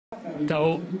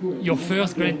Tao, your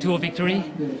first Grand Tour victory.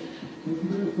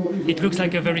 It looks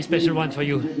like a very special one for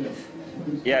you.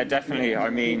 Yeah, definitely. I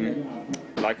mean,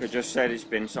 like I just said, it's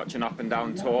been such an up and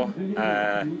down tour.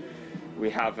 We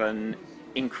have an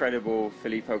incredible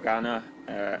Filippo Ganna,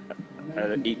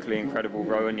 an equally incredible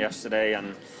Rowan yesterday,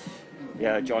 and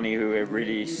yeah, Johnny, who we're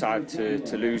really sad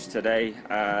to lose today,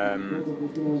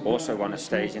 also won a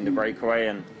stage in the breakaway,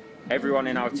 and everyone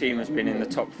in our team has been in the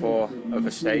top 4 of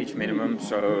a stage minimum.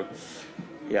 So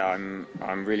yeah,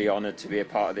 I'm really honoured to be a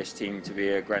part of this team, to be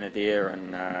a Grenadier,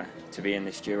 and to be in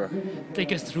this Giro.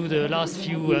 Take us through the last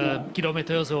few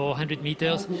kilometers or 100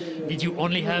 meters. Did you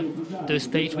only have the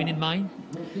stage win in mind?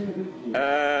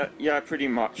 Yeah, pretty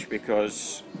much,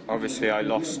 because obviously I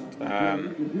lost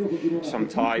some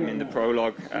time in the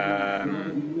prologue.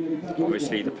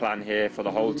 Obviously the plan here for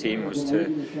the whole team was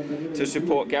to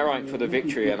support Geraint for the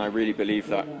victory, and I really believe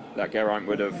that Geraint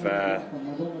would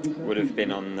have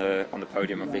been on the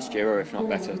podium of this Giro, if not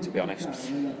better, to be honest.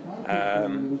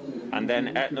 And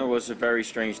then Etna was a very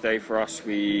strange day for us.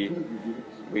 We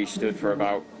stood for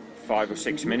about 5 or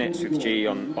 6 minutes with G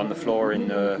on the floor in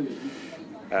the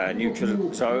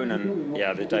neutral zone, and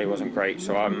yeah, the day wasn't great.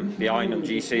 So I'm behind on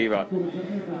GC, but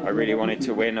I really wanted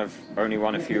to win. I've only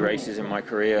won a few races in my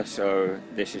career, so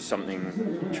this is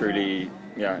something truly,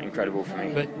 yeah, incredible for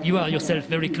me. But you are yourself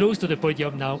very close to the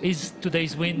podium now. Is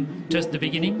today's win just the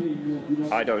beginning?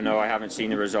 I don't know. I haven't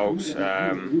seen the results.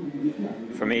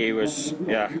 For me, it was,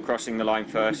 yeah, crossing the line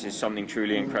first is something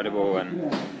truly incredible,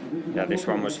 and yeah, this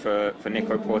one was for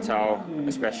Nico Portal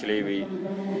especially.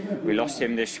 We lost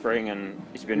him this spring, and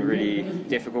it's been really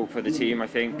difficult for the team, I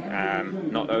think.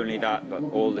 Not only that, but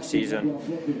all the season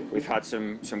we've had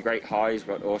some great highs,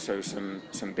 but also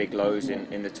some big lows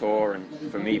in the tour,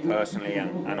 and for me personally,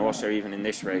 and also even in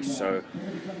this race. So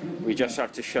we just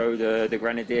have to show the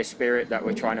Grenadier spirit that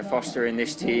we're trying to foster in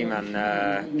this team,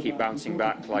 and keep bouncing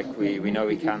back like we know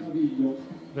we can.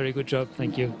 Very good job,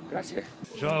 thank you. Gracias.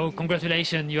 Joao,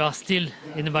 congratulations, you are still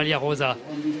in the Maglia Rosa.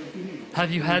 Have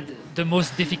you had the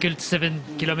most difficult 7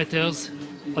 kilometers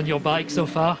on your bike so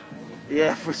far?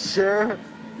 Yeah, for sure.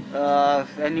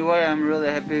 Anyway, I'm really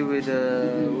happy with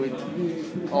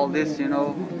all this, you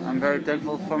know. I'm very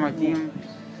thankful for my team,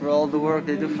 for all the work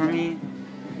they do for me.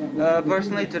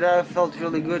 Personally, today I felt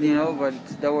really good, you know, but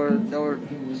there were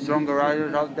stronger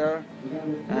riders out there,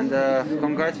 and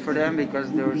congrats for them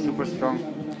because they were super strong.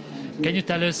 Can you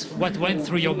tell us what went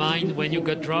through your mind when you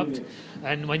got dropped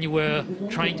and when you were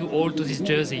trying to hold to this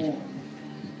jersey?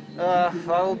 I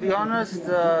will be honest,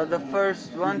 the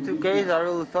first 1-2 Ks I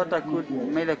really thought I could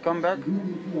make a comeback,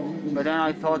 but then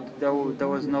I thought there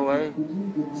was no way.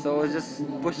 So I was just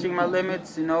pushing my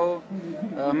limits, you know,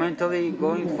 mentally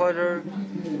going further,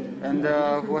 and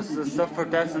was a suffer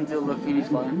test until the finish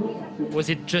line. Was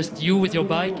it just you with your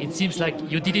bike? It seems like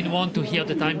you didn't want to hear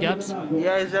the time gaps.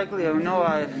 Yeah, exactly. You know,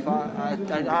 I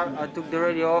took the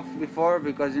radio off before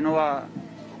because, you know,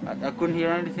 I couldn't hear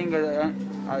anything.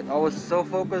 I was so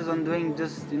focused on doing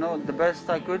just, you know, the best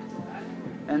I could,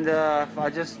 and I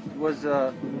just was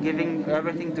giving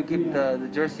everything to keep the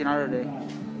jersey another day.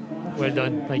 Well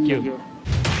done, thank you. Thank you.